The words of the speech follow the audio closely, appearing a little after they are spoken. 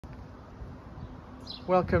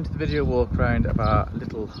Welcome to the video walk around of our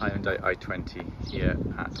little Hyundai i20 here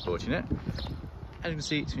at Fortunate. As you can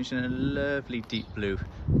see, it's finished in a lovely deep blue,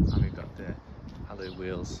 and we've got the alloy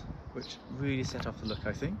wheels which really set off the look,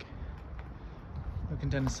 I think. Looking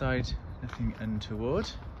down the side, nothing untoward.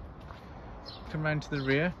 Come round to the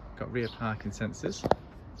rear, got rear parking sensors,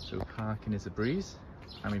 so parking is a breeze,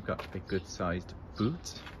 and we've got a good sized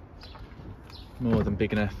boot, more than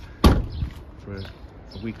big enough for a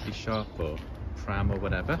weekly shop or tram or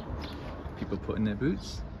whatever people put in their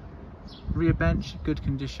boots. Rear bench, good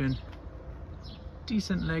condition,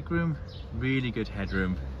 decent leg room, really good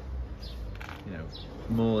headroom, you know,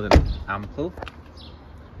 more than ample.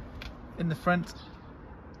 In the front,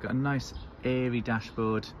 got a nice airy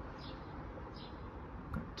dashboard,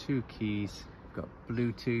 got 2 keys, got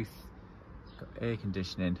Bluetooth, got air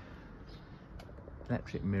conditioning,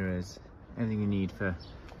 electric mirrors, everything you need for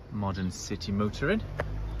modern city motoring.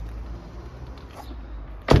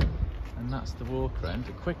 And that's the walk round,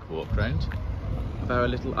 a quick walk round of our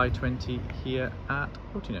little i20 here at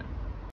Fortunate.